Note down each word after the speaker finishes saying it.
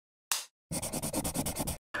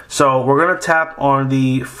So we're going to tap on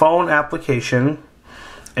the phone application,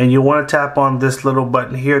 and you want to tap on this little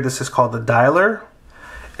button here. This is called the dialer.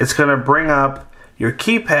 It's going to bring up your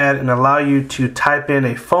keypad and allow you to type in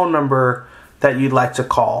a phone number that you'd like to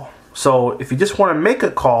call. So if you just want to make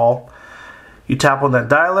a call, you tap on that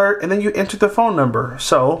dialer and then you enter the phone number.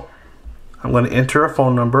 So I'm going to enter a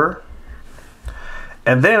phone number,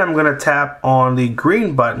 and then I'm going to tap on the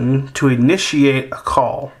green button to initiate a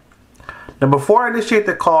call. Now before I initiate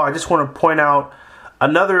the call, I just want to point out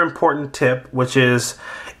another important tip, which is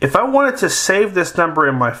if I wanted to save this number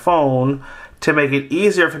in my phone to make it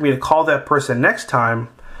easier for me to call that person next time,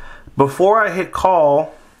 before I hit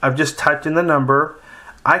call, I've just typed in the number.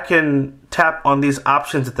 I can tap on these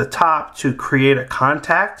options at the top to create a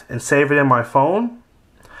contact and save it in my phone.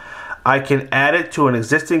 I can add it to an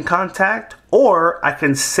existing contact, or I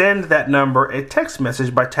can send that number a text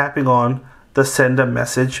message by tapping on the send a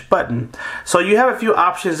message button. So you have a few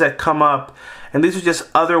options that come up, and these are just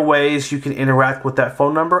other ways you can interact with that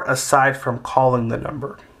phone number aside from calling the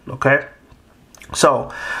number. Okay,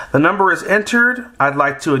 so the number is entered. I'd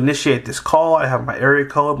like to initiate this call. I have my area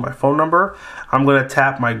code, my phone number. I'm going to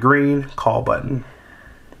tap my green call button.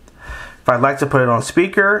 If I'd like to put it on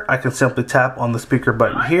speaker, I can simply tap on the speaker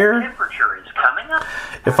button here.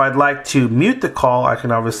 If I'd like to mute the call, I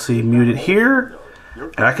can obviously mute it here.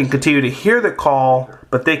 And I can continue to hear the call,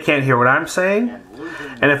 but they can't hear what I'm saying.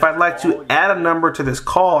 And if I'd like to add a number to this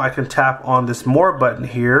call, I can tap on this more button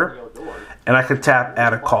here, and I can tap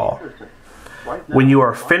add a call. When you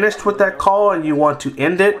are finished with that call and you want to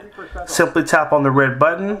end it, simply tap on the red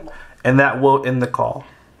button, and that will end the call.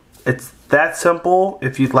 It's that simple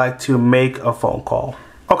if you'd like to make a phone call.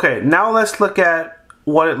 Okay, now let's look at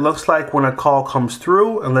what it looks like when a call comes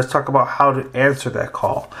through, and let's talk about how to answer that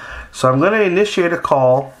call. So I'm going to initiate a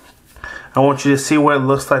call. I want you to see what it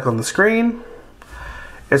looks like on the screen.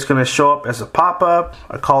 It's going to show up as a pop-up.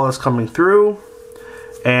 A call is coming through,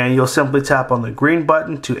 and you'll simply tap on the green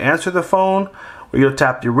button to answer the phone, or you'll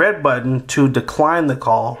tap the red button to decline the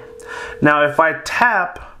call. Now if I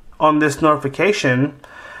tap on this notification,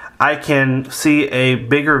 I can see a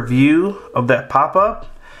bigger view of that pop-up.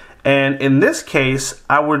 And in this case,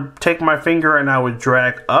 I would take my finger and I would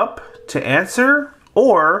drag up to answer,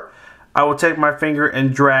 or I would take my finger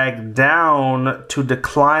and drag down to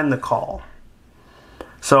decline the call.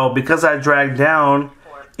 So because I dragged down,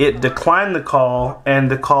 it declined the call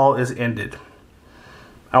and the call is ended.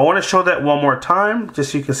 I want to show that one more time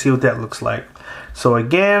just so you can see what that looks like. So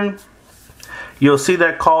again, you'll see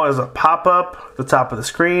that call as a pop-up at the top of the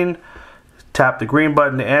screen. Tap the green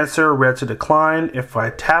button to answer, red to decline. If I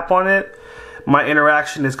tap on it, my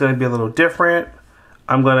interaction is going to be a little different.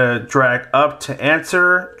 I'm going to drag up to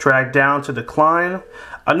answer, drag down to decline.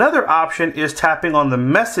 Another option is tapping on the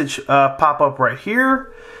message pop-up right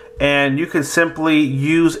here, and you can simply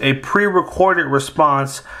use a pre-recorded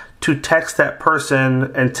response to text that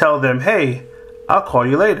person and tell them, hey, I'll call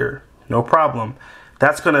you later. No problem.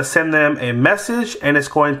 That's going to send them a message, and it's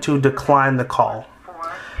going to decline the call.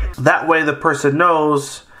 That way the person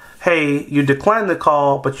knows, hey, you declined the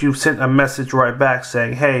call, but you sent a message right back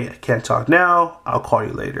saying, hey, I can't talk now, I'll call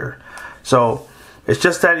you later. So it's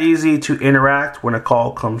just that easy to interact when a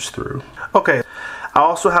call comes through. Okay, I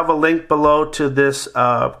also have a link below to this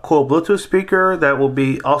cool Bluetooth speaker that will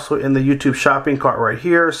be also in the YouTube shopping cart right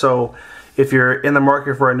here. So if you're in the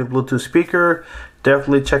market for a new Bluetooth speaker,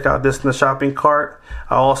 definitely check out this in the shopping cart.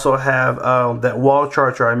 I also have that wall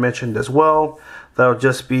charger I mentioned as well. That'll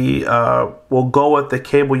just be, will go with the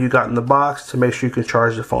cable you got in the box to make sure you can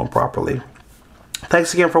charge the phone properly.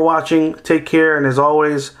 Thanks again for watching. Take care, and as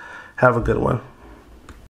always, have a good one.